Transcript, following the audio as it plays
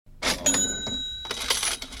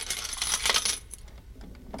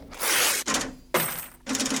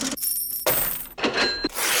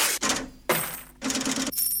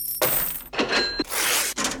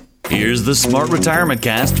Here's the Smart Retirement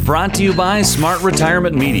Cast, brought to you by Smart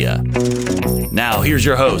Retirement Media. Now, here's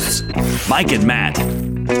your hosts, Mike and Matt.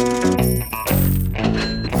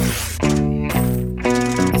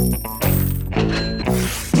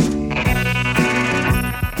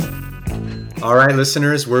 All right,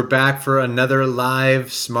 listeners, we're back for another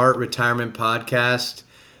live Smart Retirement Podcast.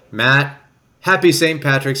 Matt, happy St.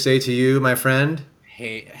 Patrick's Day to you, my friend.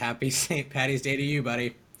 Hey, happy St. Patty's Day to you,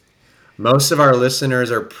 buddy. Most of our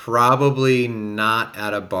listeners are probably not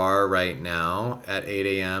at a bar right now at 8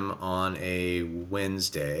 a.m. on a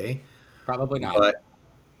Wednesday. Probably not.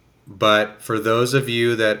 But for those of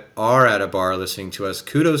you that are at a bar listening to us,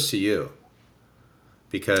 kudos to you.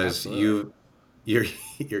 Because you're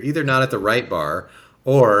either not at the right bar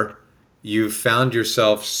or you've found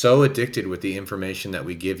yourself so addicted with the information that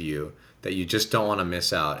we give you that you just don't want to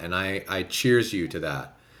miss out. And I cheers you to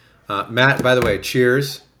that. Matt, by the way,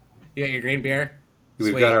 cheers. You got your green beer?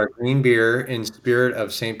 We've got our green beer in spirit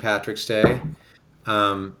of St. Patrick's Day.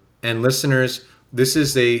 And listeners, this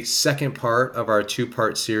is the second part of our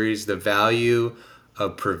two-part series, The Value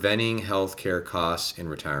of Preventing Healthcare Costs in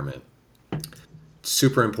Retirement.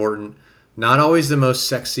 Super important. Not always the most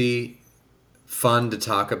sexy, fun to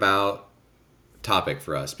talk about topic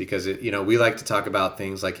for us because we like to talk about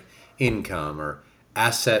things like income or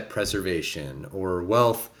asset preservation or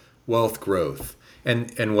wealth growth.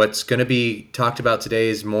 And what's going to be talked about today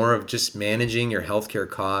is more of just managing your healthcare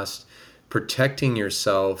costs, protecting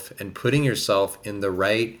yourself, and putting yourself in the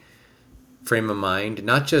right frame of mind,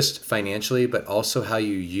 not just financially, but also how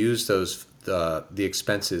you use the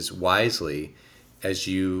expenses wisely as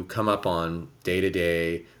you come up on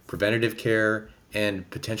day-to-day preventative care and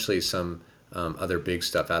potentially some other big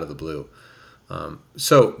stuff out of the blue.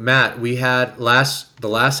 So, Matt, we had the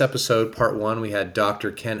last episode, part 1, we had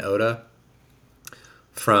Dr. Ken Oda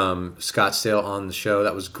from Scottsdale on the show.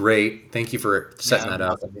 That was great. Thank you for setting that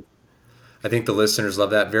up. I think the listeners love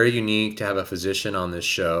that. Very unique to have a physician on this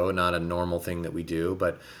show, not a normal thing that we do.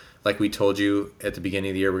 But like we told you at the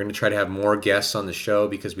beginning of the year, we're going to try to have more guests on the show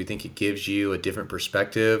because we think it gives you a different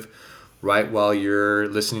perspective right while you're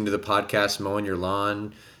listening to the podcast, mowing your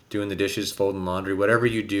lawn, doing the dishes, folding laundry, whatever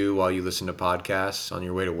you do while you listen to podcasts on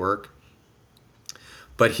your way to work.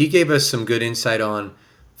 But he gave us some good insight on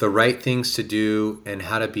the right things to do and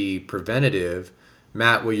how to be preventative.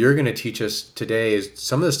 Matt, what you're going to teach us today is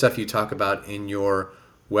some of the stuff you talk about in your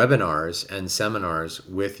webinars and seminars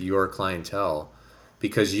with your clientele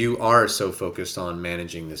because you are so focused on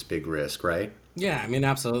managing this big risk, right? Yeah, I mean,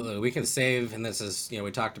 absolutely. We can save, and this is, we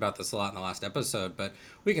talked about this a lot in the last episode, but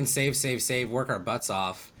we can save, work our butts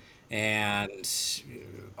off, and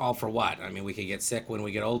all for what? I mean, we could get sick when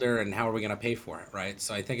we get older, and how are we going to pay for it, right?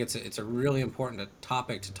 So I think it's a really important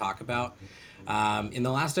topic to talk about. In the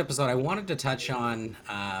last episode, I wanted to touch on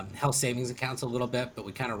health savings accounts a little bit, but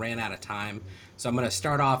we kind of ran out of time. So I'm going to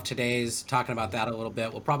start off today's talking about that a little bit.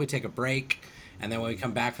 We'll probably take a break. And then when we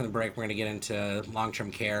come back from the break, we're going to get into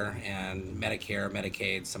long-term care and Medicare,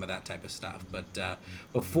 Medicaid, some of that type of stuff. But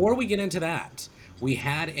before we get into that, we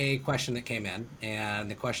had a question that came in,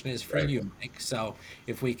 and the question is for you, Mike. So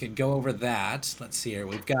if we could go over that, let's see here.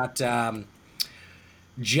 We've got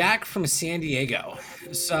Jack from San Diego.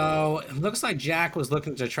 So it looks like Jack was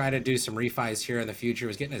looking to try to do some refis here in the future. He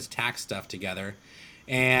was getting his tax stuff together.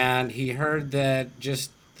 And he heard that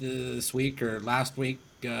just this week or last week,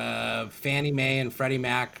 Fannie Mae and Freddie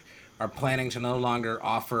Mac are planning to no longer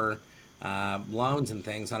offer loans and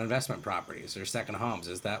things on investment properties or second homes.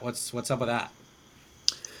 Is that what's up with that?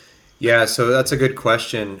 Yeah, so that's a good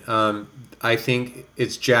question. I think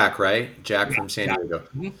it's Jack, right? Jack from San Diego.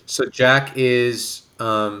 Mm-hmm. So Jack is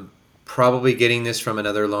probably getting this from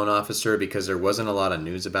another loan officer because there wasn't a lot of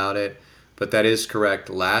news about it. But that is correct.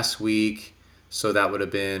 Last week, so that would have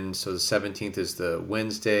been, so the 17th is the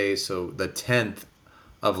Wednesday, so the 10th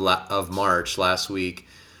of March last week,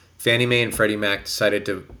 Fannie Mae and Freddie Mac decided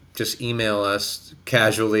to just email us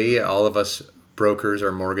casually, all of us brokers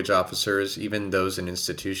or mortgage officers, even those in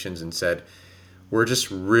institutions, and said, we're just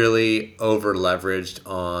really over leveraged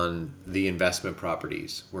on the investment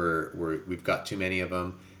properties. We've got too many of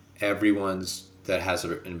them. Everyone's that has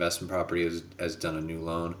an investment property has done a new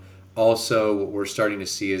loan. Also, what we're starting to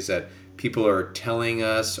see is that people are telling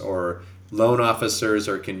us, or loan officers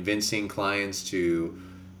are convincing clients to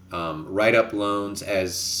write up loans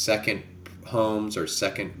as second homes or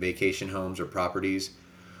second vacation homes or properties.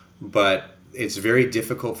 But it's very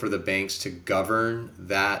difficult for the banks to govern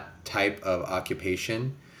that type of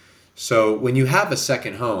occupation. So when you have a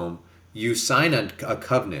second home, you sign a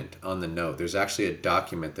covenant on the note. There's actually a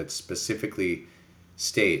document that specifically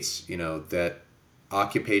states, that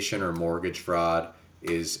occupation or mortgage fraud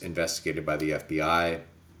is investigated by the FBI.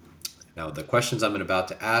 Now, the questions I'm about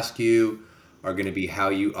to ask you are going to be how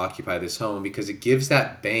you occupy this home, because it gives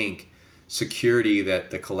that bank security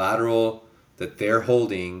that the collateral that they're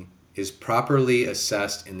holding is properly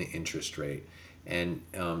assessed in the interest rate. And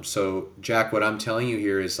so, Jack, what I'm telling you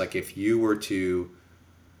here is like if you were to,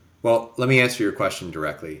 well, let me answer your question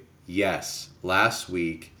directly. Yes, last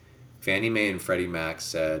week, Fannie Mae and Freddie Mac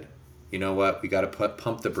said, you know what, we got to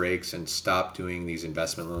pump the brakes and stop doing these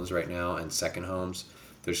investment loans right now and second homes.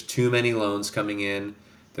 There's too many loans coming in.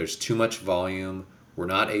 There's too much volume. We're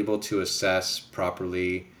not able to assess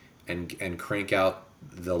properly and crank out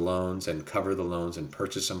the loans and cover the loans and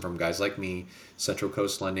purchase them from guys like me, Central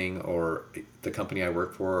Coast Lending, or the company I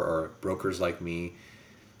work for, or brokers like me.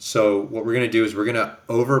 So what we're going to do is we're going to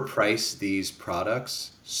overprice these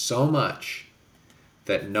products so much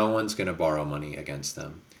that no one's going to borrow money against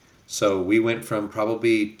them. So we went from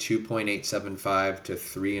probably 2.875 to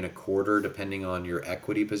 3.25, depending on your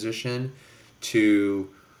equity position, to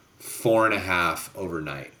 4.5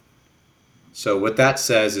 overnight. So what that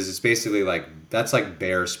says is it's basically like, that's like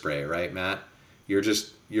bear spray, right, Matt?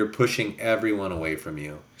 You're pushing everyone away from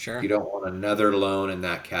you. Sure. You don't want another loan in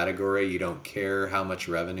that category. You don't care how much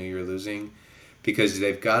revenue you're losing, because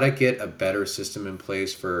they've got to get a better system in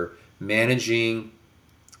place for managing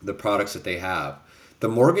the products that they have. The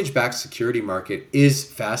mortgage-backed security market is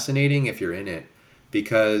fascinating if you're in it,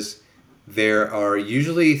 because there are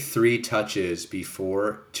usually 2 to 3 touches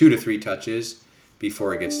before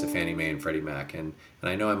it gets to Fannie Mae and Freddie Mac. And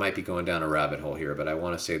I know I might be going down a rabbit hole here, but I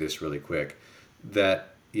want to say this really quick,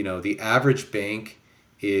 that the average bank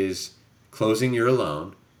is closing your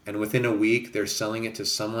loan, and within a week they're selling it to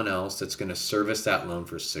someone else that's going to service that loan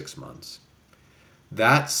for 6 months.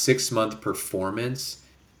 That 6-month performance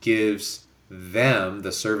gives them, the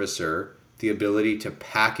servicer, the ability to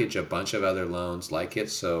package a bunch of other loans like it.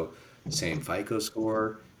 So same FICO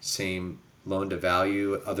score, same loan to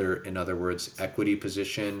value, in other words, equity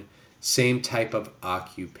position, same type of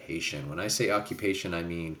occupation. When I say occupation, I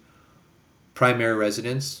mean primary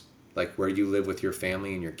residence, like where you live with your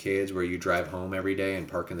family and your kids, where you drive home every day and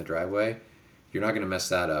park in the driveway. You're not going to mess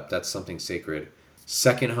that up. That's something sacred.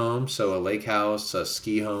 Second home, so a lake house, a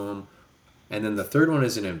ski home. And then the third one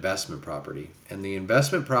is an investment property. And the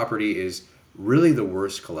investment property is really the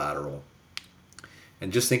worst collateral.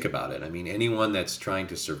 And just think about it. I mean, anyone that's trying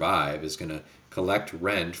to survive is going to collect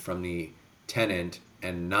rent from the tenant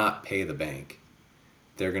and not pay the bank.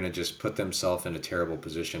 They're going to just put themselves in a terrible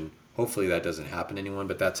position. Hopefully that doesn't happen to anyone,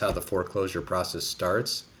 but that's how the foreclosure process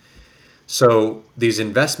starts. So these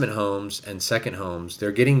investment homes and second homes,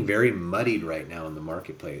 they're getting very muddied right now in the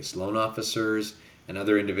marketplace. Loan officers and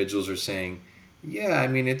other individuals are saying, yeah, I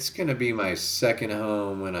mean, it's going to be my second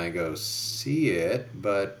home when I go see it,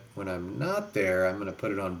 but when I'm not there, I'm going to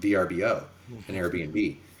put it on VRBO and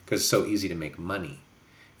Airbnb because it's so easy to make money.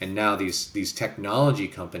 And now these technology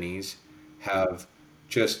companies have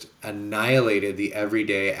just annihilated the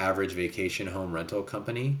everyday average vacation home rental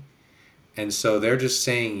company. And so they're just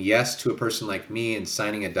saying yes to a person like me and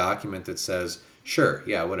signing a document that says, sure,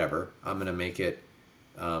 yeah, whatever, I'm going to make it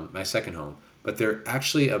my second home. But they're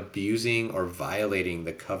actually abusing or violating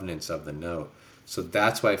the covenants of the note. So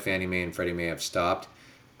that's why Fannie Mae and Freddie Mae have stopped.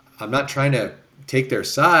 I'm not trying to take their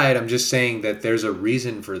side. I'm just saying that there's a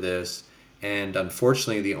reason for this. And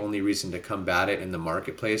unfortunately, the only reason to combat it in the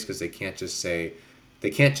marketplace, because they can't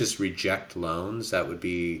just reject loans.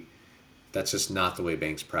 That's just not the way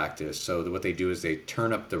banks practice. So what they do is they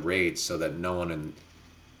turn up the rates so that no one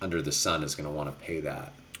under the sun is going to want to pay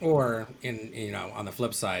that. Or on the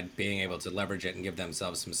flip side, being able to leverage it and give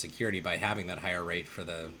themselves some security by having that higher rate for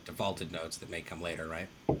the defaulted notes that may come later, right?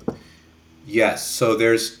 Yes. So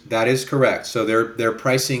that is correct. So they're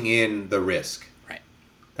pricing in the risk. Right.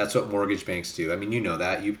 That's what mortgage banks do. I mean, you know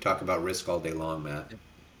that. You talk about risk all day long, Matt.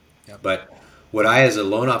 Yep. But what I as a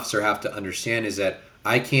loan officer have to understand is that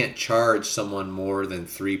I can't charge someone more than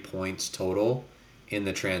 3 points total in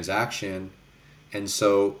the transaction. And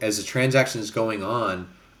so as the transaction is going on,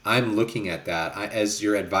 I'm looking at that. As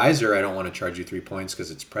your advisor, I don't want to charge you 3 points because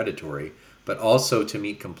it's predatory. But also to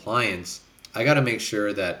meet compliance, I got to make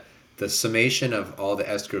sure that the summation of all the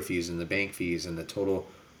escrow fees and the bank fees and the total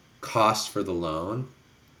cost for the loan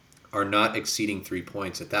are not exceeding 3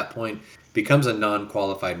 points. At that point, it becomes a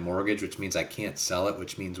non-qualified mortgage, which means I can't sell it,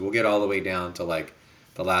 which means we'll get all the way down to like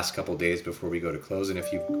the last couple days before we go to close. And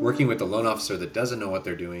if you're working with a loan officer that doesn't know what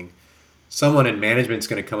they're doing, someone in management's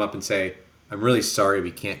going to come up and say, I'm really sorry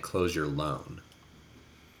we can't close your loan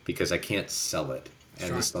because I can't sell it. And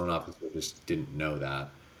Sure. This loan officer just didn't know that.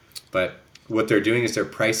 But what they're doing is they're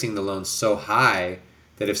pricing the loan so high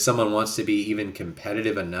that if someone wants to be even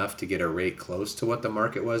competitive enough to get a rate close to what the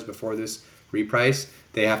market was before this reprice,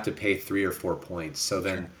 they have to pay 3 or 4 points. So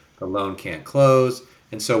then the loan can't close.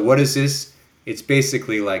 And so what is this? It's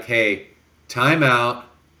basically like, hey, time out.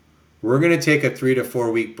 We're going to take a 3 to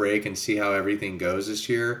 4 week break and see how everything goes this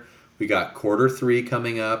year. We got Q3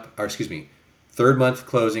 coming up, or excuse me, third month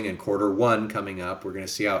closing and Q1 coming up. We're going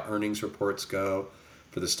to see how earnings reports go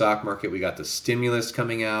for the stock market. We got the stimulus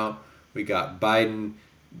coming out. We got Biden,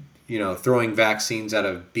 throwing vaccines out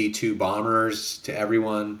of B-2 bombers to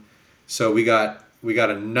everyone. So we got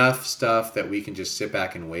enough stuff that we can just sit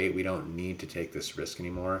back and wait. We don't need to take this risk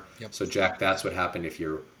anymore. Yep. So Jack, that's what happened if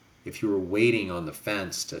you were waiting on the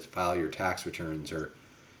fence to file your tax returns or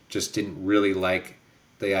just didn't really like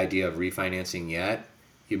the idea of refinancing yet.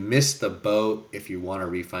 You missed the boat if you want to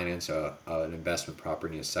refinance an investment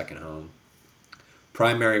property, a second home.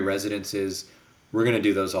 Primary residences, we're going to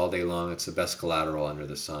do those all day long. It's the best collateral under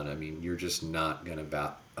the sun. I mean, you're just not going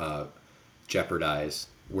to jeopardize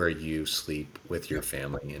where you sleep with your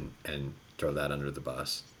family and throw that under the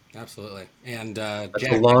bus. Absolutely. And that's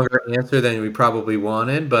Jack, a longer answer than we probably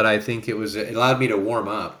wanted, but I think it allowed me to warm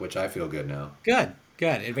up, which I feel good now. Good.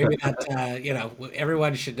 And maybe that,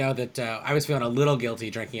 everyone should know that I was feeling a little guilty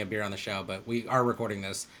drinking a beer on the show, but we are recording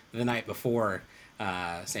this the night before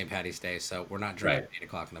St. Patty's Day, so we're not drinking at 8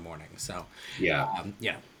 o'clock in the morning. So, yeah,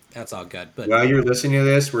 that's all good. But while you're listening to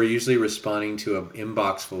this, we're usually responding to an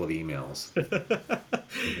inbox full of emails.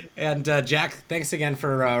 And Jack, thanks again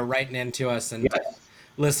for writing in to us. And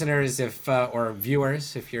listeners, or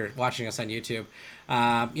viewers, if you're watching us on YouTube,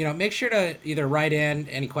 make sure to either write in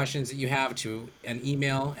any questions that you have to an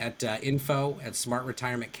email at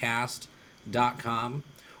info@smartretirementcast.com,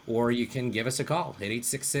 or you can give us a call at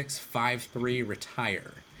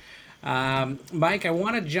 866-53-RETIRE. Mike, I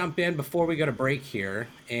want to jump in before we go to break here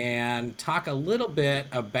and talk a little bit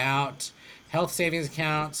about health savings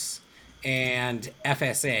accounts and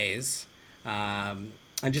FSAs. And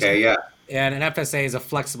an FSA is a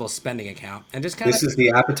flexible spending account. And just this is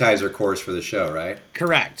the appetizer course for the show, right?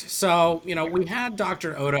 Correct. So, we had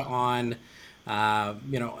Dr. Oda on,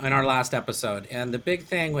 in our last episode. And the big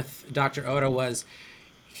thing with Dr. Oda was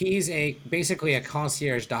he's basically a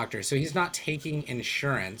concierge doctor. So he's not taking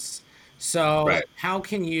insurance. So how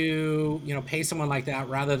can you, pay someone like that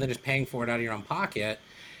rather than just paying for it out of your own pocket?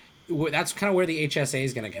 That's kind of where the HSA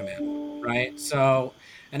is going to come in, right? So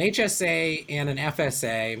an HSA and an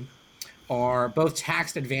FSA are both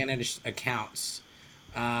tax advantaged accounts.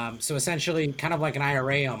 So essentially kind of like an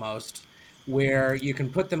IRA almost, where you can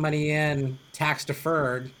put the money in tax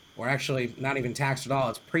deferred, or actually not even taxed at all,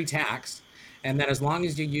 it's pre-tax. And then as long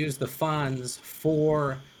as you use the funds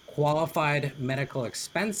for qualified medical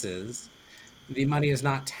expenses, the money is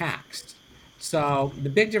not taxed. So the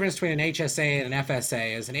big difference between an HSA and an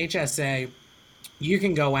FSA is an HSA, you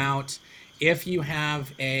can go out if you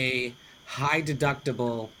have a high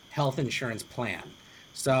deductible health insurance plan.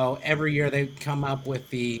 So every year they come up with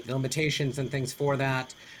the limitations and things for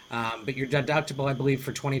that. But your deductible, I believe,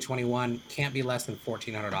 for 2021 can't be less than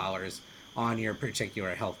 $1,400 on your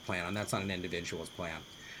particular health plan, and that's on an individual's plan.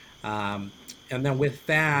 And then with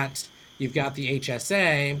that, you've got the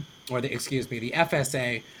HSA, or the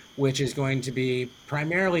FSA, which is going to be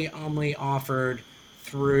primarily only offered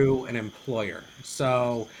through an employer.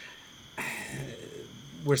 So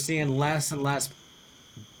we're seeing less and less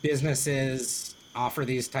businesses offer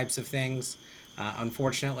these types of things,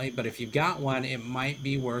 unfortunately. But if you've got one, it might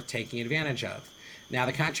be worth taking advantage of. Now,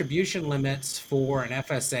 the contribution limits for an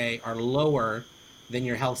FSA are lower than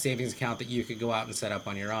your health savings account that you could go out and set up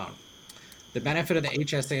on your own. The benefit of the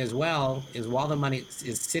HSA as well is while the money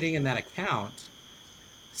is sitting in that account,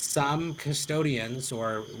 some custodians,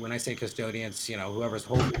 or when I say custodians, whoever's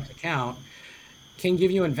holding the account, can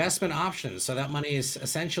give you investment options. So that money is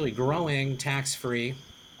essentially growing tax-free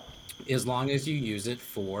as long as you use it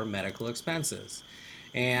for medical expenses.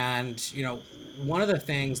 And, one of the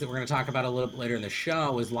things that we're going to talk about a little bit later in the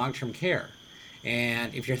show is long-term care.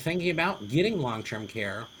 And if you're thinking about getting long-term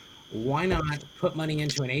care, why not put money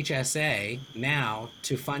into an HSA now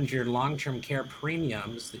to fund your long-term care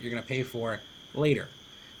premiums that you're going to pay for later,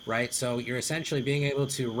 right? So you're essentially being able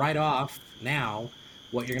to write off now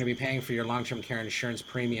what you're going to be paying for your long-term care insurance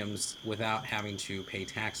premiums without having to pay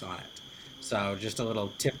tax on it. So just a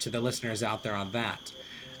little tip to the listeners out there on that.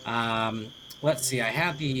 Let's see, I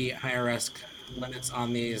have the IRS limits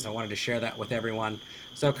on these. I wanted to share that with everyone.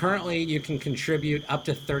 So currently you can contribute up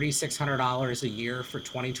to $3,600 a year for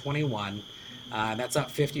 2021. That's up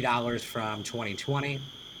 $50 from 2020.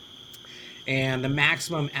 And the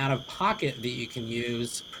maximum out of pocket that you can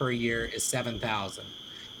use per year is $7,000.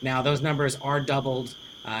 Now those numbers are doubled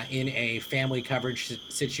in a family coverage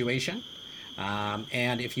situation.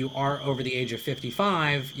 And if you are over the age of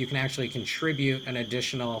 55, you can actually contribute an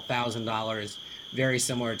additional $1,000, very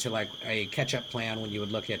similar to like a catch-up plan when you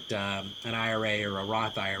would look at an IRA or a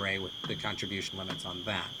Roth IRA with the contribution limits on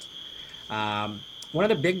that. One of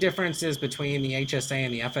the big differences between the HSA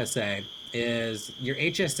and the FSA is your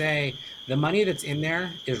HSA, the money that's in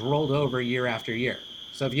there is rolled over year after year.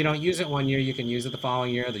 So if you don't use it one year, you can use it the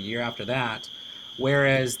following year, the year after that.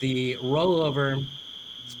 Whereas the rollover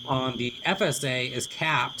on the FSA is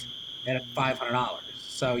capped at $500.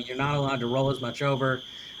 So you're not allowed to roll as much over.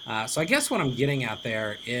 So I guess what I'm getting at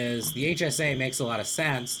there is the HSA makes a lot of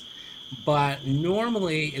sense, but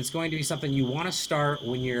normally it's going to be something you want to start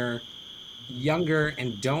when you're younger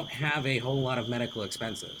and don't have a whole lot of medical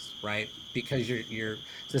expenses, right? Because you're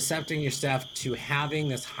suscepting yourself to having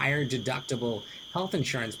this higher deductible health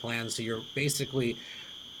insurance plan. So you're basically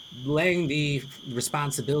laying the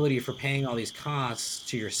responsibility for paying all these costs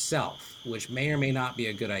to yourself, which may or may not be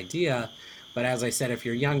a good idea. But as I said, if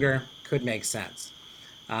you're younger, could make sense.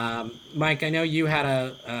 Mike, I know you had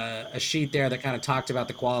a sheet there that kind of talked about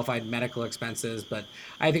the qualified medical expenses, but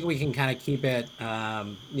I think we can kind of keep it,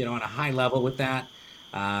 on a high level with that.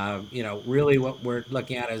 Really what we're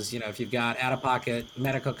looking at is, if you've got out-of-pocket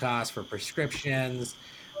medical costs for prescriptions,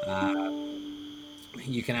 uh,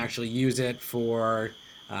 you can actually use it for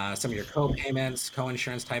some of your co-payments,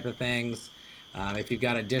 co-insurance type of things. If you've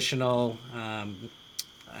got additional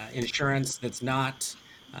insurance that's not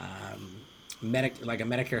like a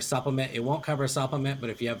Medicare supplement, it won't cover a supplement, but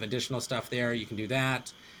if you have additional stuff there, you can do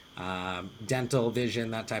that. Dental,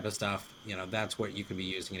 vision, that type of stuff, that's what you could be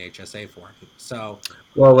using an HSA for. So,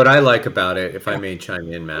 Well, what I like about it, if I yeah, may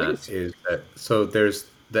chime in, Matt, please. is that so there's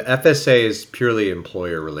the FSA is purely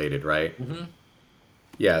employer related, right? Hmm.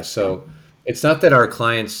 Yeah. So it's not that our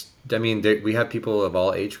clients. I mean, we have people of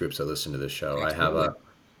all age groups that listen to this show. Absolutely.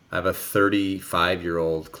 I have a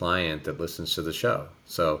 35-year-old client that listens to the show,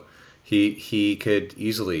 so he could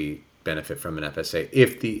easily benefit from an FSA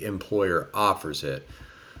if the employer offers it.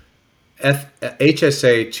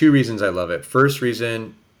 HSA, two reasons I love it. First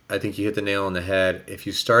reason, I think you hit the nail on the head. If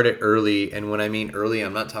you start it early, and when I mean early,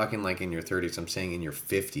 I'm not talking like in your 30s, I'm saying in your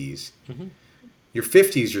 50s. Hmm. Your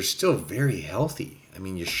 50s, you're still very healthy. I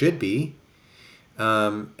mean, you should be.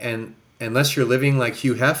 And unless you're living like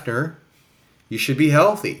Hugh Hefner, you should be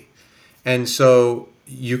healthy. And so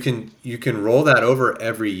you can roll that over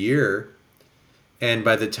every year, and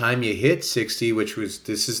by the time you hit 60,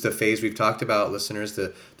 this is the phase we've talked about, listeners,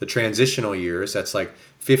 the transitional years, that's like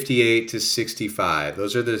 58 to 65.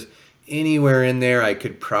 Those are the anywhere in there I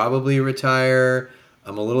could probably retire.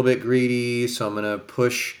 I'm a little bit greedy, so I'm going to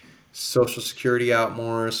push Social Security out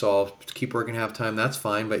more, so I'll keep working half time. That's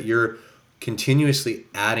fine, but you're continuously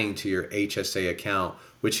adding to your HSA account,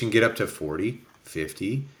 which can get up to 40,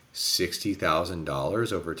 50,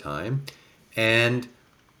 $60,000 over time. And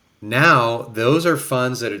now those are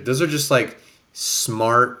funds those are just like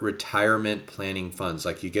smart retirement planning funds.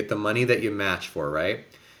 Like you get the money that you match for, right?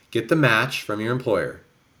 Get the match from your employer.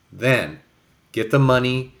 Then get the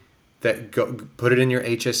money put it in your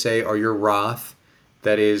HSA or your Roth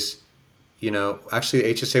that is, actually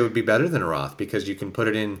HSA would be better than a Roth because you can put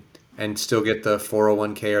it in and still get the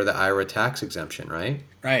 401k or the IRA tax exemption, right?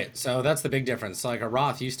 Right. So that's the big difference. So like a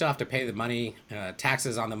Roth, you still have to pay the money,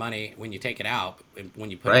 taxes on the money when you take it out, when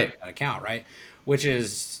you put it in Right. that account, right? Which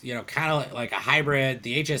is, kind of like a hybrid.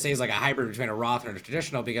 The HSA is like a hybrid between a Roth and a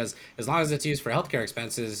traditional because as long as it's used for healthcare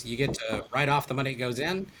expenses, you get to write off the money that goes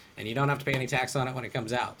in and you don't have to pay any tax on it when it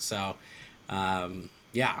comes out. So,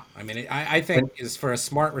 yeah, I mean, I think And is for a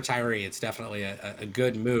smart retiree, it's definitely a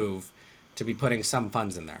good move to be putting some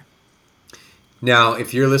funds in there. now,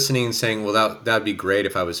 if you're listening and saying, well, that'd be great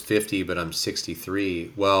if I was 50, but I'm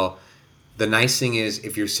 63. Well, the nice thing is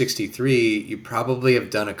if you're 63, you probably have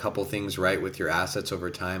done a couple things right with your assets over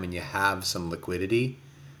time and you have some liquidity.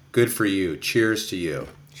 Good for you. Cheers to you.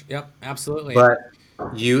 Yep, absolutely. But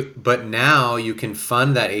but now you can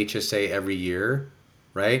fund that HSA every year,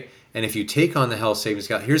 right? And if you take on the health savings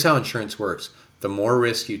account, here's how insurance works. The more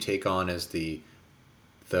risk you take on as the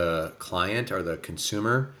client or the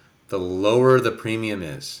consumer, the lower the premium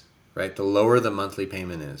is, right? The lower the monthly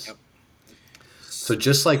payment is. Yep. So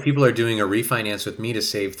just like people are doing a refinance with me to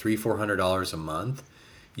save $300-400 a month,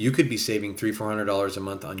 you could be saving $300-400 a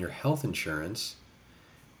month on your health insurance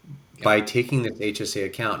Yep. by taking this HSA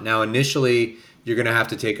account. Now, initially, you're going to have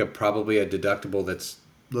to take probably a deductible that's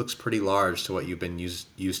looks pretty large to what you've been used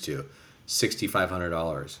to,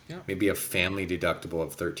 $6,500. Yep. Maybe a family deductible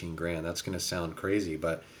of 13 grand. That's going to sound crazy,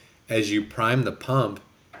 but as you prime the pump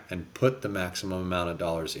and put the maximum amount of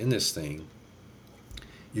dollars in this thing,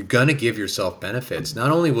 you're going to give yourself benefits.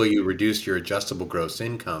 Not only will you reduce your adjustable gross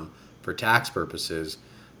income for tax purposes,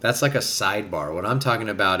 that's like a sidebar. What I'm talking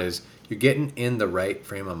about is you're getting in the right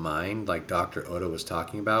frame of mind, like Dr. Oda was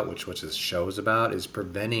talking about, which what this show is about, is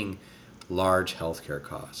preventing large healthcare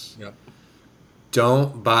costs. Yep.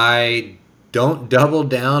 Don't double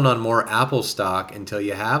down on more Apple stock until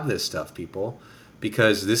you have this stuff, people,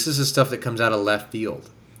 because this is the stuff that comes out of left field.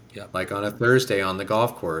 Yep. Like on a Thursday on the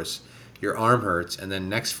golf course, your arm hurts, and then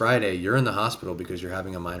next Friday you're in the hospital because you're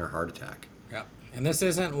having a minor heart attack. Yep. And this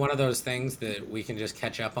isn't one of those things that we can just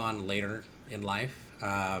catch up on later in life.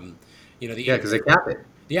 Because they cap it.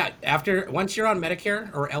 Yeah, once you're on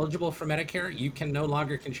Medicare or eligible for Medicare, you can no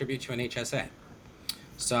longer contribute to an HSA.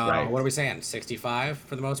 So Right. What are we saying? 65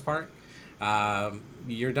 for the most part.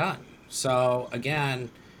 You're done. So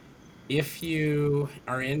again, if you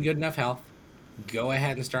are in good enough health, go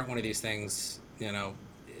ahead and start one of these things.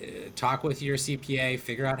 Talk with your CPA,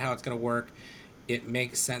 figure out how it's going to work. It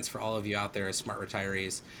makes sense for all of you out there as smart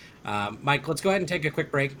retirees. Mike, let's go ahead and take a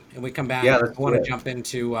quick break, and we come back. Yeah, I let's want do to it. jump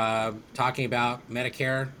into talking about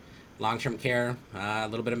Medicare, long-term care, a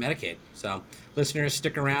little bit of Medicaid. So listeners,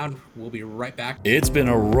 stick around. We'll be right back. It's been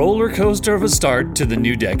a roller coaster of a start to the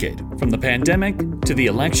new decade. From the pandemic to the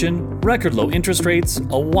election, record low interest rates,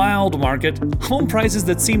 a wild market, home prices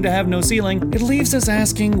that seem to have no ceiling, it leaves us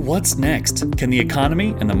asking, what's next? Can the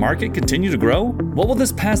economy and the market continue to grow? What will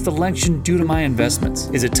this past election do to my investments?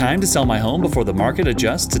 Is it time to sell my home before the market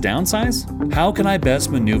adjusts to downsize? How can I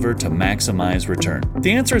best maneuver to maximize return?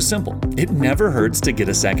 The answer is simple. It never hurts to get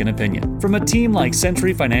a second opinion from a team like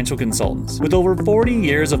Century Financial Consultants with over 40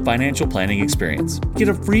 years of financial planning experience. Get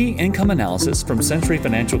a free income analysis from Century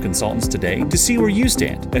Financial Consultants today to see where you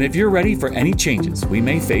stand and if you're ready for any changes we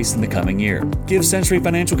may face in the coming year. Give Century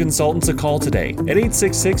Financial Consultants a call today at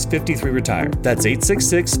 866-53-RETIRE. That's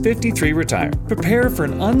 866-53-RETIRE. Prepare for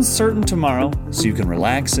an uncertain tomorrow so you can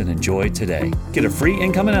relax and enjoy today. Get a free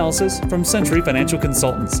income analysis from Century Financial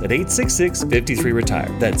Consultants at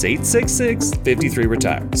 866-53-RETIRE. That's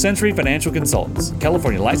 866-53-RETIRE. Century Financial Consultants.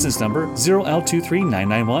 California license number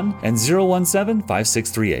 0L23991 and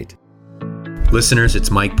 0175638. Listeners, it's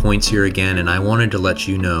Mike Points here again, and I wanted to let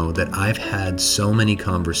you know that I've had so many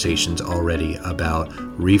conversations already about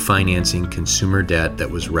refinancing consumer debt that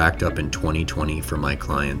was racked up in 2020 for my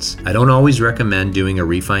clients. I don't always recommend doing a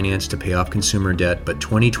refinance to pay off consumer debt, but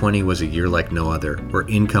 2020 was a year like no other, where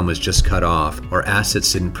income was just cut off, or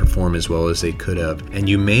assets didn't perform as well as they could have, and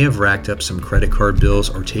you may have racked up some credit card bills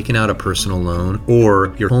or taken out a personal loan,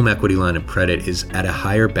 or your home equity line of credit is at a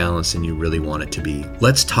higher balance than you really want it to be.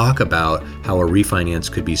 Let's talk about how a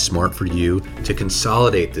refinance could be smart for you to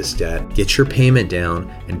consolidate this debt, get your payment down,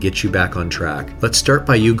 and get you back on track. Let's start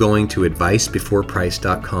by you going to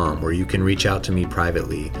advicebeforeprice.com, where you can reach out to me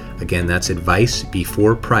privately. Again, that's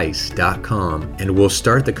advicebeforeprice.com, and we'll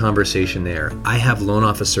start the conversation there. I have loan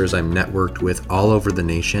officers I'm networked with all over the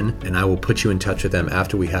nation, and I will put you in touch with them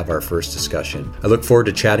after we have our first discussion. I look forward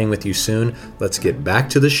to chatting with you soon. Let's get back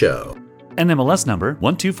to the show. NMLS number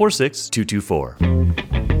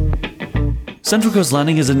 1246224. Central Coast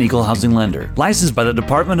Lending is an equal housing lender, licensed by the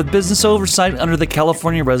Department of Business Oversight under the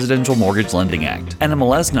California Residential Mortgage Lending Act,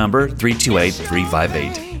 NMLS number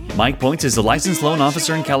 328358. Mike Points is a licensed loan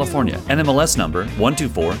officer in California, NMLS number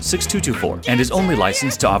 1246224, and is only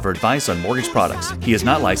licensed to offer advice on mortgage products. He is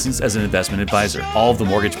not licensed as an investment advisor. All of the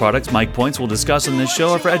mortgage products Mike Points will discuss on this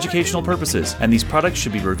show are for educational purposes, and these products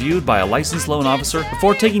should be reviewed by a licensed loan officer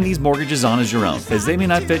before taking these mortgages on as your own, as they may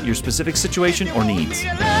not fit your specific situation or needs.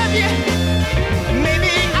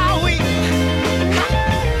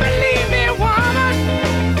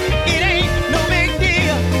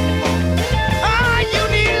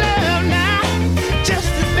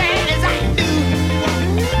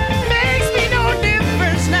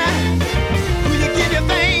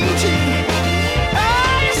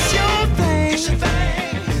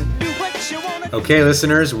 Okay,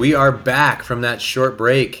 listeners, we are back from that short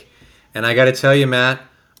break. And I got to tell you, Matt,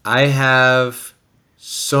 I have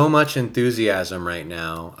so much enthusiasm right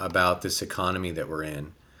now about this economy that we're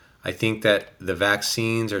in. I think that the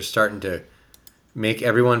vaccines are starting to make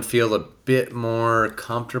everyone feel a bit more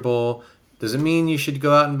comfortable. Doesn't mean you should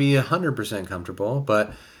go out and be 100% comfortable,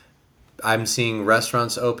 but I'm seeing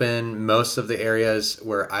restaurants open. Most of the areas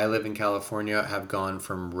where I live in California have gone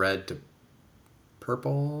from red to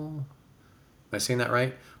purple. Am I saying that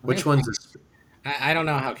right? Which one's this? I don't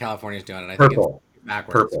know how California's doing it. I Purple. think it's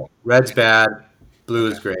backwards. Purple. Red's bad. Blue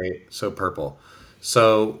is great. So purple.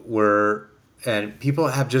 So and people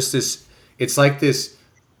have just this, it's like this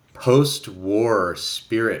post-war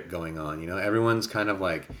spirit going on. You know, everyone's kind of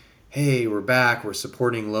like, hey, we're back. We're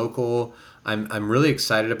supporting local. I'm really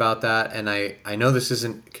excited about that, and I know this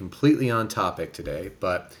isn't completely on topic today,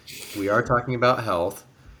 but we are talking about health,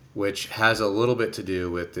 which has a little bit to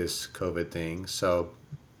do with this COVID thing. So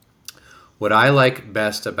what I like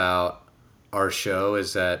best about our show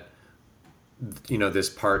is that this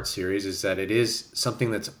part series is that it is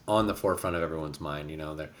something that's on the forefront of everyone's mind.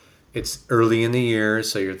 That it's early in the year,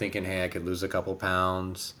 so you're thinking, hey, I could lose a couple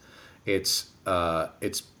pounds. It's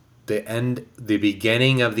the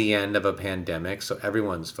beginning of the end of a pandemic, so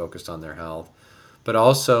everyone's focused on their health. But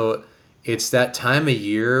also, it's that time of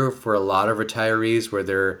year for a lot of retirees where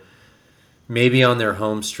they're maybe on their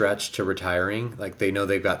home stretch to retiring, like they know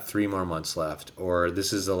they've got 3 more months left, or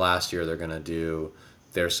this is the last year they're going to do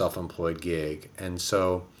their self-employed gig. And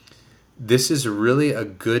so this is really a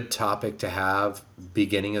good topic to have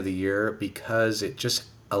beginning of the year because it just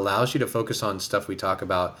allows you to focus on stuff we talk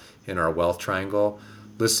about in our wealth triangle.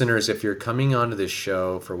 Listeners, if you're coming onto this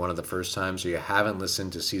show for one of the first times or you haven't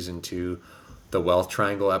listened to season 2, the wealth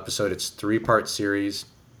triangle episode, it's 3-part series.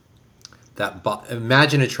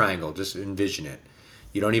 Imagine a triangle, just envision it.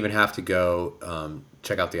 You don't even have to go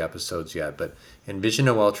check out the episodes yet, but envision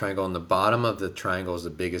a wealth triangle, and the bottom of the triangle is the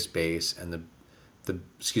biggest base, and the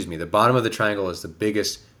bottom of the triangle is the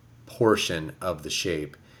biggest portion of the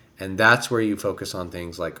shape. And that's where you focus on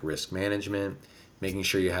things like risk management, making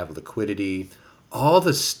sure you have liquidity, all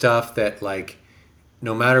the stuff that, like,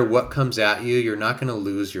 no matter what comes at you, you're not going to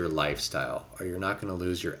lose your lifestyle or you're not going to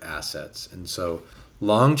lose your assets. And so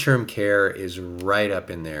long-term care is right up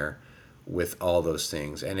in there with all those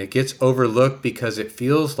things. And it gets overlooked because it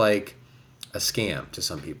feels like a scam to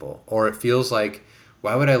some people, or it feels like,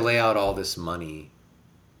 why would I lay out all this money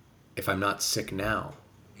if I'm not sick now?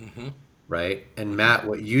 Mm-hmm. Right? And Matt,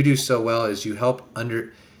 what you do so well is you help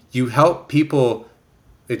people.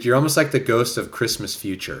 You're almost like the ghost of Christmas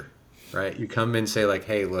future, right? You come in and say, like,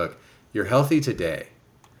 hey, look, you're healthy today,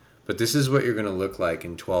 but this is what you're going to look like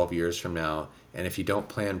in 12 years from now. And if you don't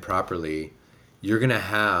plan properly, you're going to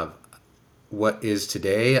have what is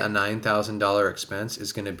today a $9,000 expense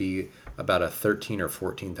is going to be about a $13,000 or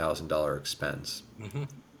 $14,000 expense. Mm-hmm.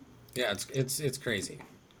 Yeah, it's crazy.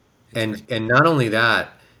 And not only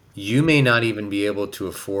that, you may not even be able to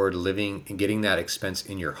afford living and getting that expense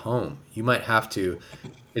in your home. You might have to.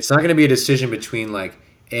 It's not going to be a decision between like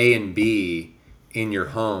A and B in your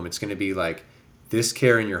home. It's going to be like, this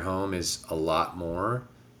care in your home is a lot more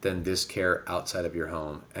than this care outside of your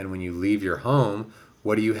home. And when you leave your home,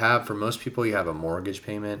 what do you have? For most people, you have a mortgage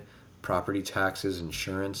payment, property taxes,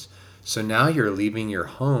 insurance. So now you're leaving your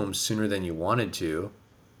home sooner than you wanted to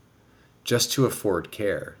just to afford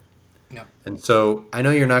care. Yep. And so I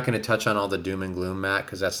know you're not going to touch on all the doom and gloom, Matt,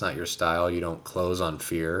 because that's not your style. You don't close on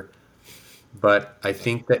fear. But I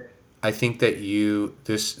think that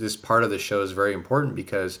this part of the show is very important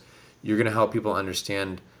because you're going to help people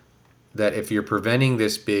understand that if you're preventing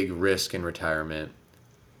this big risk in retirement,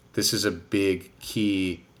 this is a big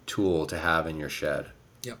key tool to have in your shed.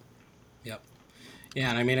 Yep. Yep. Yeah,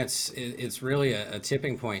 and I mean it's really a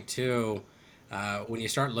tipping point too when you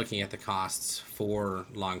start looking at the costs for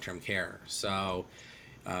long-term care. So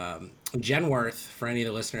Genworth, for any of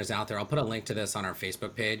the listeners out there, I'll put a link to this on our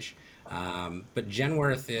Facebook page. But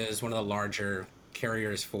Genworth is one of the larger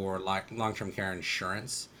carriers for long-term care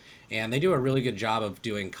insurance. And they do a really good job of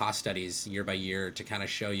doing cost studies year by year to kind of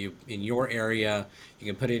show you in your area. You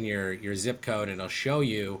can put in your zip code and it'll show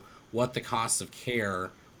you what the costs of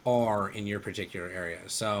care are in your particular area.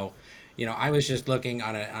 So, I was just looking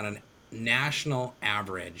on a national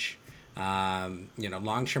average.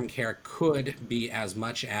 Long-term care could be as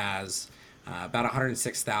much as about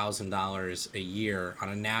 $106,000 a year on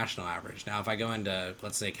a national average. Now, if I go into,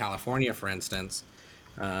 let's say, California, for instance,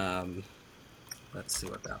 let's see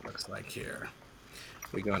what that looks like here.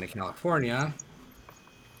 We go into California,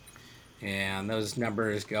 and those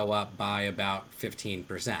numbers go up by about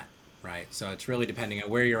 15%, right? So it's really depending on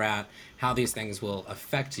where you're at, how these things will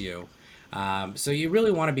affect you. So you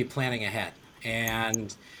really want to be planning ahead.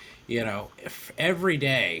 And, if every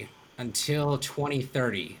day until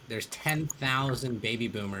 2030, there's 10,000 baby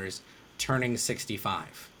boomers turning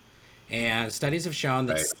 65. And studies have shown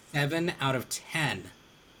that 7 out of 10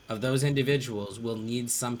 of those individuals will need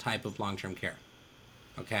some type of long-term care.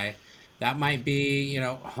 Okay, that might be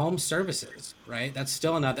home services, right? That's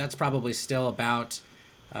still enough. That's probably still about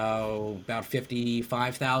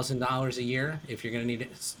 $55,000 a year if you're going to need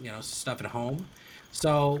stuff at home.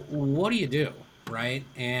 So what do you do, right?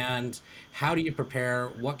 And how do you prepare?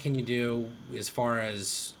 What can you do as far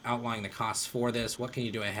as outlining the costs for this? What can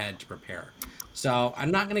you do ahead to prepare? So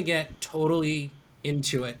I'm not going to get totally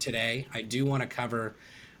into it today. I do want to cover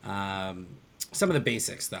some of the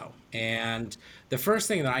basics though. And the first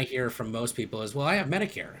thing that I hear from most people is, well, I have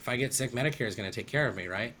Medicare. If I get sick, Medicare is going to take care of me,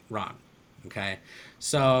 right? Wrong. Okay.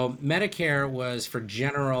 So Medicare was for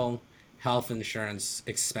general health insurance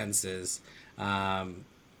expenses. Um,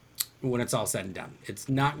 when it's all said and done, it's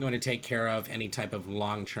not going to take care of any type of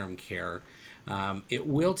long-term care. It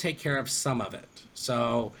will take care of some of it.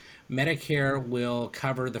 So Medicare will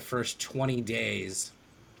cover the first 20 days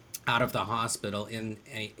out of the hospital in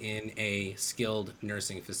a skilled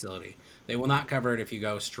nursing facility. They will not cover it if you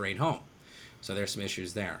go straight home. So there's some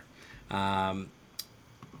issues there. Um,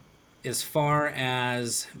 as far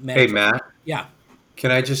as Hey, Medicare, Matt, yeah,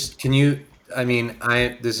 can you, I mean,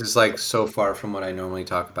 this is like so far from what I normally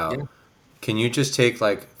talk yeah. about. Can you just take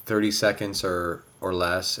like 30 seconds or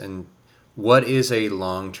less? And what is a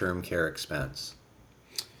long-term care expense?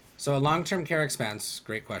 So a long-term care expense,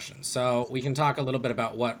 great question. So we can talk a little bit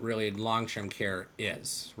about what really long-term care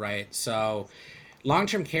is, right? So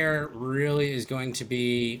long-term care really is going to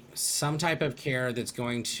be some type of care that's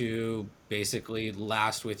going to basically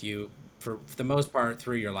last with you for the most part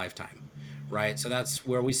through your lifetime, right? So that's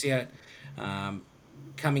where we see it um,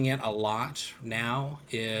 coming in a lot now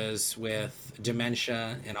is with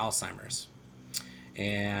dementia and Alzheimer's.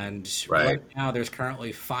 And right Right. now, there's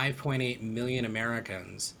currently 5.8 million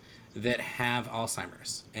Americans that have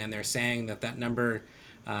Alzheimer's. And they're saying that that number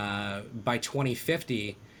by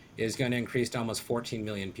 2050 is going to increase to almost 14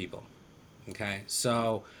 million people. Okay.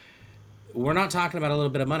 So we're not talking about a little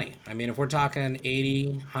bit of money. I mean, if we're talking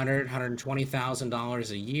 80, 100,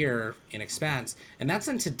 $120,000 a year in expense, and that's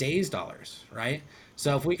in today's dollars, right?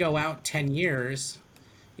 So if we go out 10 years,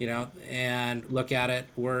 and look at it,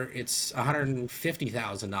 where it's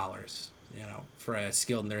 $150,000, for a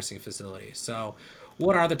skilled nursing facility. So,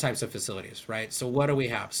 what are the types of facilities, right? So, what do we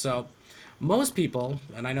have? So, most people,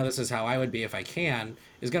 and I know this is how I would be if I can,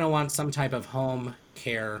 is going to want some type of home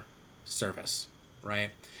care service, right?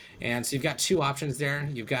 And so you've got two options there.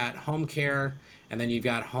 You've got home care, and then you've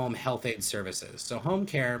got home health aid services. So, home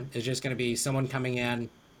care is just going to be someone coming in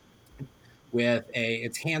with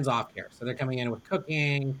it's hands-off care. So they're coming in with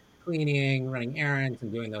cooking, cleaning, running errands,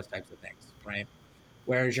 and doing those types of things, right?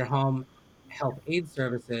 Whereas your home health aid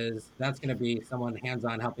services, that's going to be someone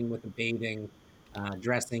hands-on helping with the bathing,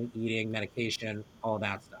 dressing, eating, medication, all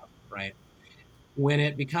that stuff, right? When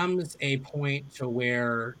it becomes a point to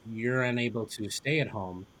where you're unable to stay at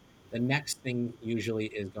home, the next thing usually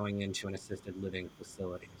is going into an assisted living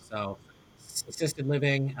facility. So, assisted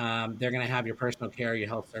living, they're going to have your personal care, your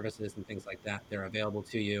health services, and things like that. They're available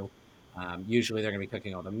to you. Usually, they're going to be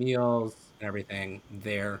cooking all the meals and everything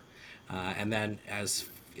there. And then,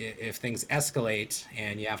 if things escalate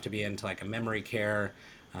and you have to be into like a memory care,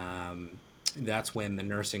 um, that's when the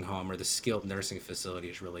nursing home or the skilled nursing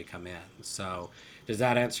facilities really come in. So, does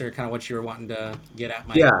that answer kind of what you were wanting to get at,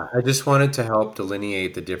 Mike? Yeah, I just wanted to help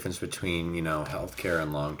delineate the difference between, healthcare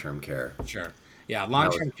and long-term care. Sure. Yeah, That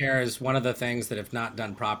was long-term care is one of the things that, if not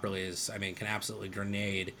done properly, I mean, can absolutely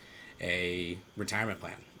grenade a retirement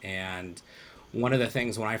plan. And one of the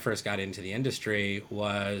things when I first got into the industry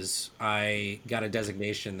was I got a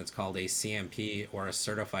designation that's called a CMP, or a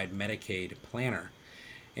Certified Medicaid Planner.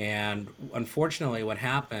 And unfortunately, what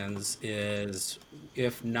happens is,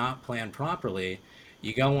 if not planned properly,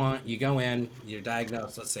 you go in, you're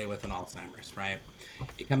diagnosed, let's say, with an Alzheimer's, right?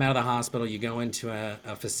 You come out of the hospital, you go into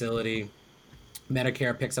a facility.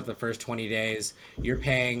 Medicare picks up the first 20 days. You're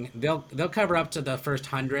paying. They'll cover up to the first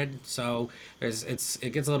 100. So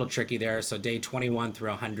it gets a little tricky there. So day 21 through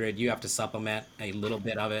 100, you have to supplement a little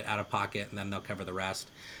bit of it out of pocket, and then they'll cover the rest.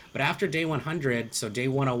 But after day 100, so day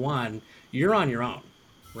 101, you're on your own,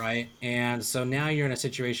 right? And so now you're in a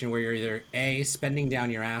situation where you're either A, spending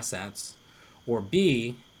down your assets, or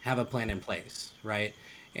B, have a plan in place, right?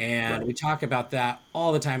 And right. we talk about that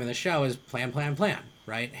all the time in the show, is plan, plan, plan,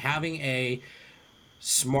 right? Having a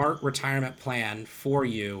smart retirement plan for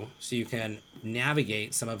you so you can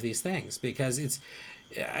navigate some of these things, because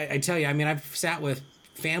I tell you, I mean, I've sat with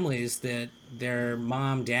families that their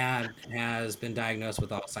mom, dad has been diagnosed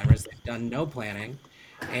with Alzheimer's. They've done no planning.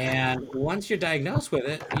 And once you're diagnosed with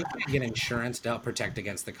it, you can get insurance to help protect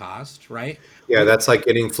against the cost, right? Yeah, Or that's like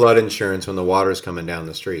getting flood insurance when the water's coming down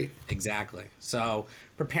the street. exactly. So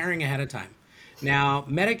preparing ahead of time. Now,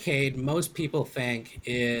 Medicaid, most people think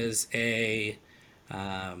is a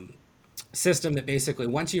um, system that basically,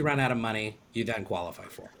 once you run out of money, you then qualify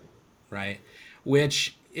for, right?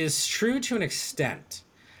 Which is true to an extent.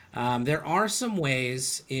 There are some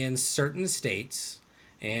ways in certain states,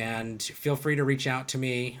 and feel free to reach out to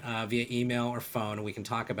me via email or phone, and we can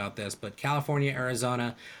talk about this. But California,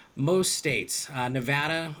 Arizona, most states,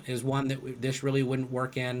 Nevada is one that this really wouldn't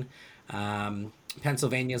work in.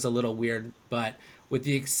 Pennsylvania is a little weird, but with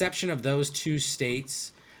the exception of those two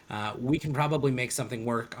states, we can probably make something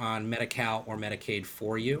work on Medi-Cal or Medicaid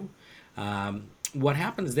for you. What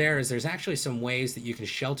happens there is there's actually some ways that you can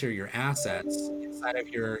shelter your assets inside of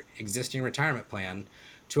your existing retirement plan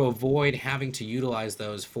to avoid having to utilize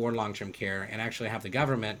those for long-term care and actually have the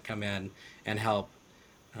government come in and help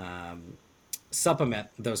supplement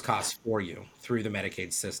those costs for you through the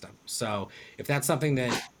Medicaid system. So if that's something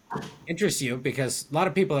that interests you, because a lot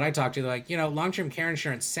of people that I talk to, they're like, long-term care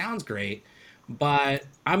insurance sounds great, but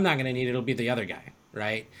I'm not going to need it. It'll be the other guy,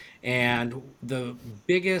 right? And the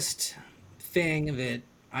biggest thing that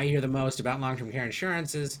I hear the most about long-term care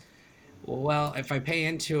insurance is, well, if I pay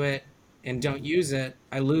into it and don't use it,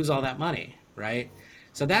 I lose all that money, right?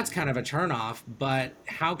 So that's kind of a turnoff, but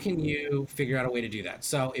how can you figure out a way to do that?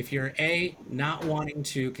 So if you're not wanting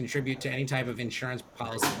to contribute to any type of insurance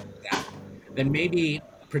policy like that, then maybe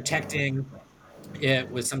protecting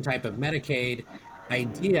it with some type of Medicaid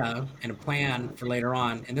idea and a plan for later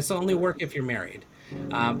on, and this will only work if you're married,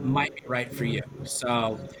 might be right for you.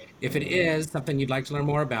 So if it is something you'd like to learn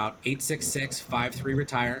more about,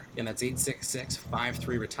 866-53-RETIRE, and that's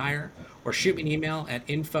 866-53-RETIRE, or shoot me an email at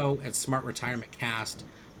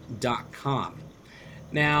info@smartretirementcast.com.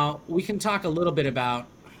 Now, we can talk a little bit about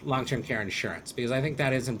long-term care insurance because I think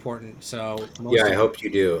that is important. So Yeah, I hope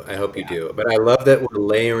you do. I hope you do. But I love that we're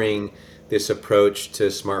layering this approach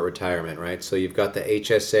to smart retirement, right? So you've got the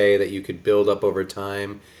HSA that you could build up over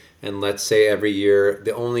time. And let's say every year,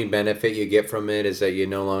 the only benefit you get from it is that you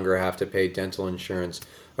no longer have to pay dental insurance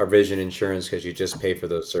or vision insurance because you just pay for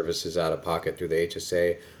those services out of pocket through the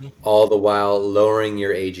HSA, all the while lowering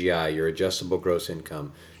your AGI, your adjustable gross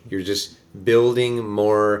income. You're just building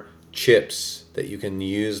more chips that you can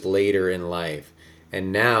use later in life.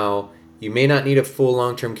 And now you may not need a full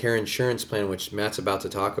long-term care insurance plan, which Matt's about to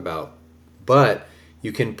talk about, but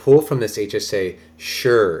you can pull from this HSA.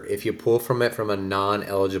 Sure, if you pull from it from a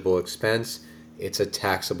non-eligible expense, it's a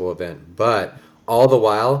taxable event. But all the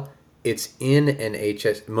while, it's in an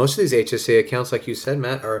HS. Most of these HSA accounts, like you said,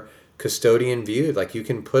 Matt, are custodian viewed. Like you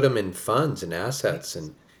can put them in funds and assets,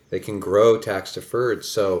 and they can grow tax deferred.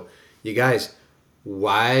 So, you guys,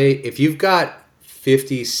 if you've got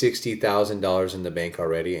 $50,000-$60,000 in the bank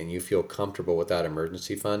already, and you feel comfortable with that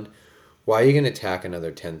emergency fund, why are you going to tack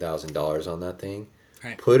another $10,000 on that thing?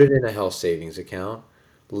 Right. Put it in a health savings account.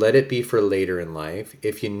 Let it be for later in life.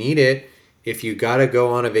 If you need it, if you got to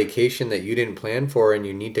go on a vacation that you didn't plan for and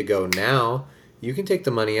you need to go now, you can take the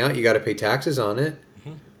money out. You got to pay taxes on it.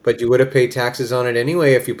 But you would have paid taxes on it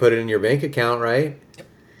anyway if you put it in your bank account, right? Yep.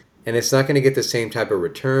 And it's not going to get the same type of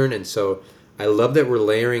return. And so I love that we're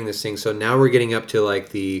layering this thing. So now we're getting up to like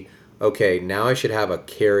okay, now I should have a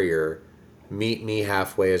carrier meet me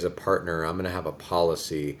halfway as a partner. I'm going to have a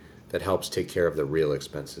policy that helps take care of the real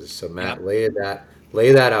expenses. So Matt, Yep.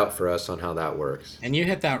 lay that out for us on how that works. And you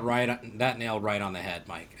hit that nail right on the head,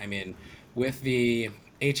 Mike. I mean, with the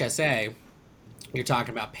HSA, you're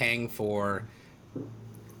talking about paying for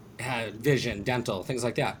vision, dental, things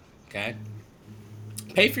like that. Okay,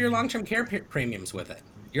 pay for your long-term care premiums with it.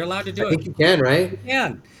 You're allowed to do I it. think you can, right? You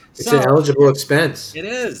can. It's an eligible expense. It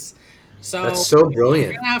is. So That's so you're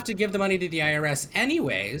brilliant. gonna have to give the money to the IRS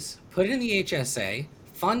anyways. Put it in the HSA.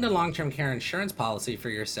 Fund a long-term care insurance policy for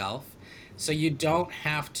yourself, so you don't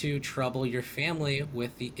have to trouble your family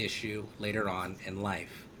with the issue later on in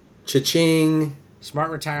life. Cha-ching.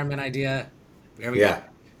 Smart retirement idea. There we Yeah. go.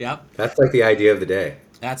 Yep. That's like the idea of the day.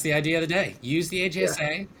 That's the idea of the day. Use the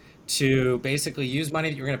HSA to basically use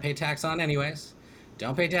money that you're going to pay tax on anyways.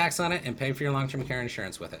 Don't pay tax on it and pay for your long-term care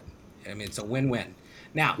insurance with it. I mean, it's a win-win.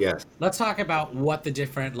 Now, Yes. let's talk about what the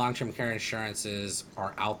different long-term care insurances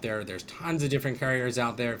are out there. There's tons of different carriers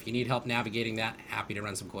out there. If you need help navigating that, happy to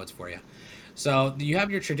run some quotes for you. So you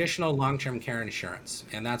have your traditional long-term care insurance,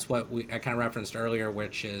 and that's what I kind of referenced earlier,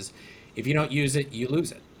 which is if you don't use it, you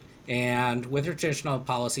lose it. And with your traditional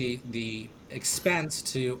policy, the expense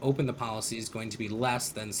to open the policy is going to be less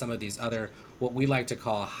than some of these other, what we like to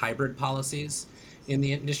call hybrid policies in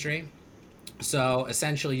the industry. So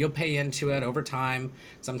essentially, you'll pay into it over time.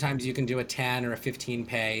 Sometimes you can do a 10 or a 15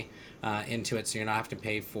 pay into it, so you're not have to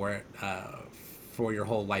pay for it for your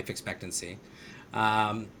whole life expectancy.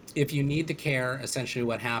 If you need the care, essentially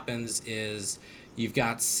what happens is you've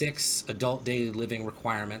got 6 adult daily living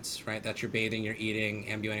requirements, right? That's your bathing, your eating,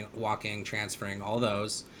 ambuing, walking, transferring, all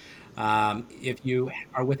those. If you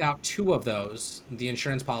are without 2 of those, the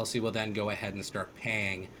insurance policy will then go ahead and start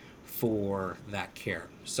paying for that care.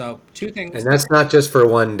 So 2 things. And that's not just for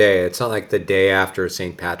one day. It's not like the day after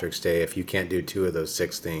St. Patrick's Day. If you can't do 2 of those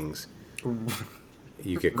 6 things,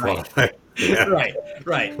 you get Right. qualified. Yeah. Right,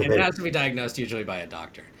 right. And it has to be diagnosed usually by a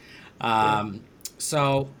doctor. Yeah. Um,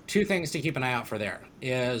 so, two things to keep an eye out for there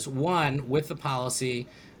is one, with the policy,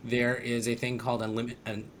 there is a thing called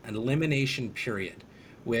an elimination period,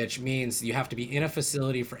 which means you have to be in a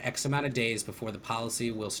facility for X amount of days before the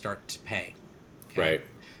policy will start to pay. Okay. Right.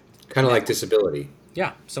 Kind of Now, like disability.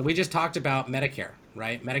 yeah. So we just talked about Medicare,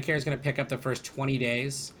 right? Medicare is going to pick up the first 20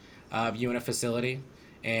 days of you in a facility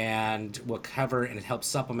and will cover and help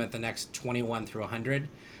supplement the next 21 through 100.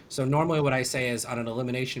 So normally what I say is on an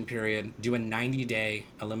elimination period, do a 90-day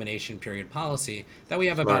elimination period policy. That we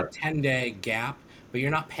have about a Smart. 10-day gap, but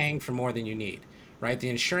you're not paying for more than you need, right? The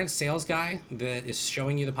insurance sales guy that is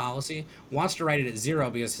showing you the policy wants to write it at 0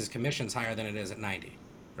 because his commission's higher than it is at 90,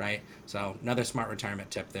 right? So another smart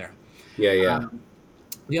retirement tip there. Yeah, yeah. Um,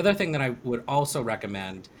 the other thing that I would also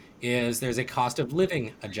recommend is there's a cost of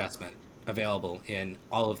living adjustment available in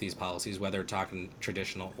all of these policies, whether we're talking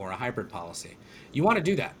traditional or a hybrid policy. You want to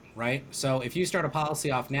do that, right? So if you start a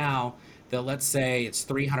policy off now that, let's say it's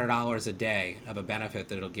 $300 a day of a benefit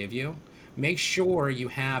that it'll give you, make sure you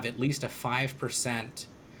have at least a 5%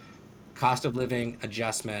 cost of living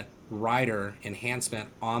adjustment rider enhancement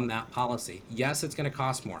on that policy. Yes, it's going to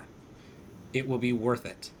cost more. It will be worth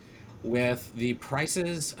it. With the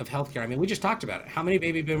prices of healthcare, I mean, we just talked about it. How many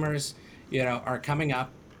baby boomers, are coming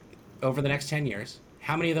up over the next 10 years?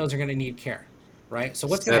 How many of those are going to need care, right? So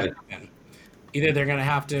what's going to 7. happen? Either they're going to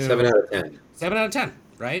have to 7 out of 10. 7 out of 10,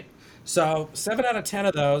 right? So 7 out of 10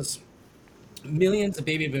 of those millions of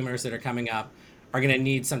baby boomers that are coming up are going to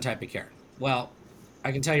need some type of care. Well,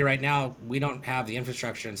 I can tell you right now, we don't have the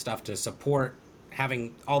infrastructure and stuff to support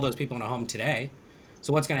having all those people in a home today.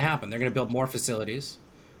 So what's going to happen? They're going to build more facilities.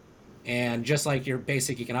 And just like your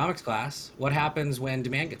basic economics class, what happens when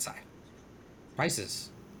demand gets high? Prices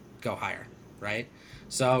go higher, right?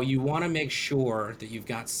 So you want to make sure that you've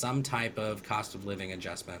got some type of cost of living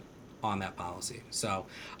adjustment on that policy. So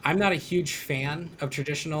I'm not a huge fan of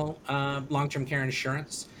traditional long-term care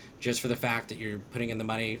insurance, just for the fact that you're putting in the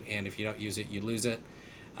money, and if you don't use it, you lose it.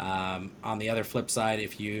 On the other flip side,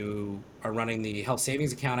 if you are running the health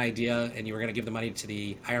savings account idea and you were going to give the money to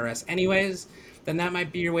the IRS anyways, then that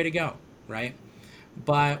might be your way to go, right?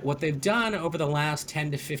 But what they've done over the last 10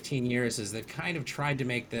 to 15 years is they've kind of tried to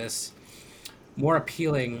make this more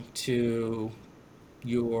appealing to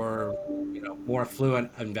your, more affluent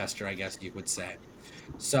investor, I guess you would say.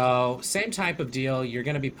 So same type of deal. You're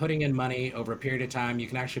going to be putting in money over a period of time. You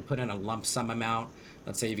can actually put in a lump sum amount.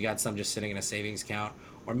 Let's say you've got some just sitting in a savings account,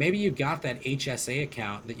 or maybe you've got that HSA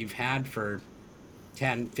account that you've had for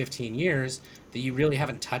 10, 15 years that you really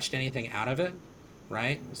haven't touched anything out of it,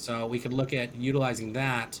 right? So we could look at utilizing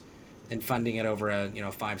that and funding it over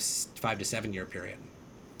a 5 to 7 year period.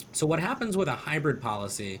 So what happens with a hybrid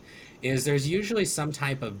policy is there's usually some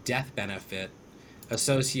type of death benefit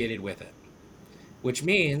associated with it, which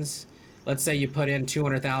means, let's say you put in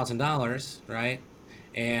 $200,000, right?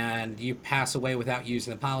 And you pass away without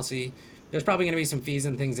using the policy. There's probably going to be some fees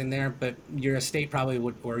and things in there, but your estate probably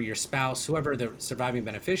would, or your spouse, whoever the surviving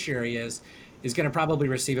beneficiary is going to probably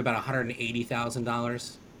receive about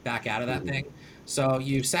 $180,000 back out of that thing. So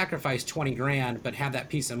you sacrifice 20 grand, but have that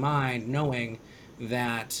peace of mind knowing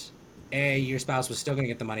that your spouse was still going to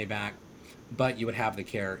get the money back, but you would have the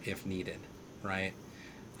care if needed, right?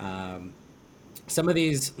 Some of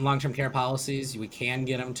these long-term care policies, we can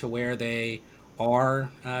get them to where they are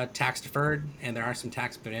tax deferred, and there are some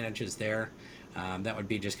tax advantages there. That would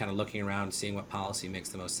be just kind of looking around, seeing what policy makes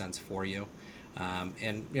the most sense for you.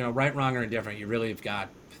 And right, wrong, or indifferent, you really have got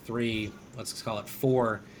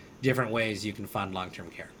 4 different ways you can fund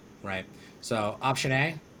long-term care, right? So option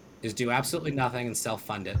A is do absolutely nothing and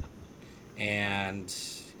self-fund it. And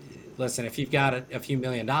listen, if you've got a few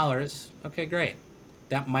 $1,000,000, okay, great,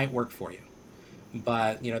 that might work for you.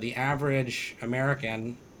 But the average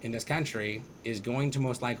American in this country is going to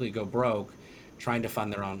most likely go broke trying to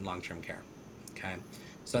fund their own long-term care. Okay,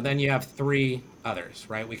 so then you have 3 others,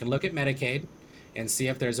 right? We can look at Medicaid and see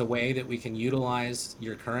if there's a way that we can utilize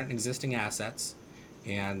your current existing assets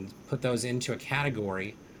and put those into a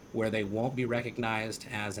category where they won't be recognized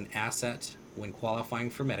as an asset when qualifying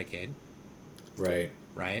for Medicaid.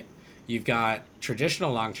 Right? You've got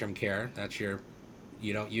traditional long-term care, that's your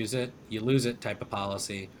you don't use it, you lose it type of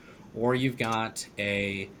policy, or you've got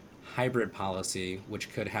a hybrid policy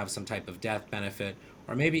which could have some type of death benefit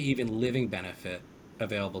or maybe even living benefit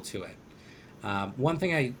available to it. One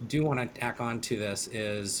thing I do want to tack on to this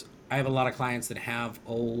is I have a lot of clients that have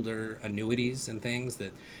older annuities and things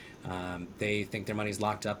that they think their money's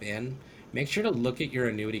locked up in. make sure to look at your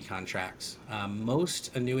annuity contracts.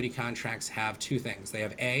 Most annuity contracts have two things. They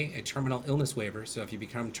have a terminal illness waiver. So if you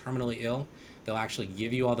become terminally ill, they'll actually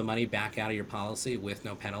give you all the money back out of your policy with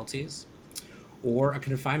no penalties, or a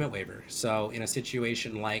confinement waiver. So in a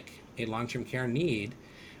situation like a long-term care need,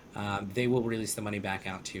 they will release the money back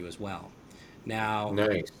out to you as well. Now,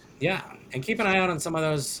 Nice. yeah, and keep an eye out on some of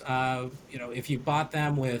those. If you bought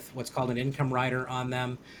them with what's called an income rider on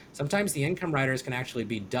them, sometimes the income riders can actually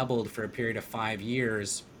be doubled for a period of 5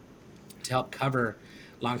 years to help cover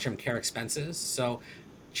long-term care expenses. So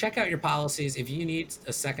check out your policies. If you need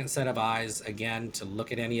a second set of eyes, again, to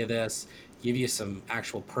look at any of this, give you some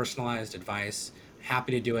actual personalized advice,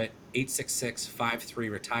 happy to do it.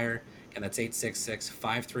 866-53-RETIRE, and that's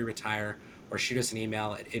 866-53-RETIRE, or shoot us an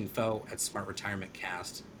email at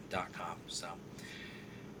info@smartretirementcast.com. So,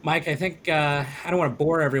 Mike, I think I don't want to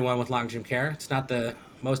bore everyone with long-term care. It's not the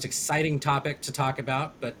most exciting topic to talk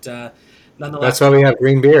about, but nonetheless, That's why we have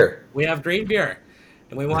green beer. we have green beer,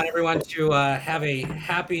 and we want everyone to have a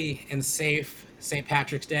happy and safe St.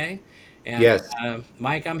 Patrick's Day. And Yes.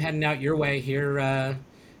 Mike, I'm heading out your way here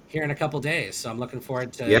in a couple days, so I'm looking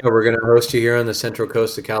forward to. Yeah, we're going to host you here on the Central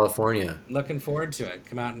Coast of California. Looking forward to it.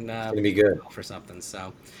 Come out and It's going to be good. for something.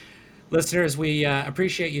 So, listeners, we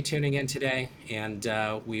appreciate you tuning in today, and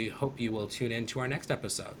we hope you will tune in to our next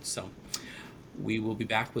episode. So, we will be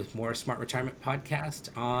back with more Smart Retirement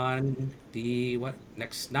Podcast on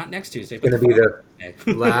not next Tuesday, It's going to be the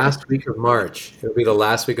last week of March. It'll be the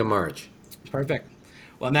last week of March. Perfect.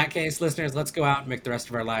 Well, in that case, listeners, let's go out and make the rest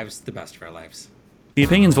of our lives the best of our lives. The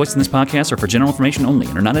opinions voiced in this podcast are for general information only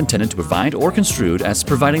and are not intended to provide or construed as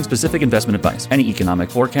providing specific investment advice. Any economic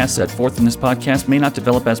forecast set forth in this podcast may not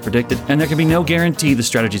develop as predicted, and there can be no guarantee the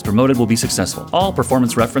strategies promoted will be successful. All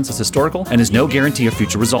performance reference is historical and is no guarantee of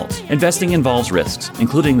future results. Investing involves risks,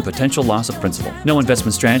 including the potential loss of principal. No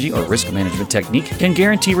investment strategy or risk management technique can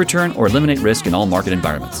guarantee return or eliminate risk in all market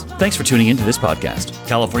environments. Thanks for tuning into this podcast.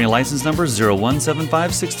 California license number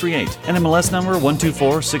 0175638, NMLS number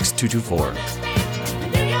 1246224.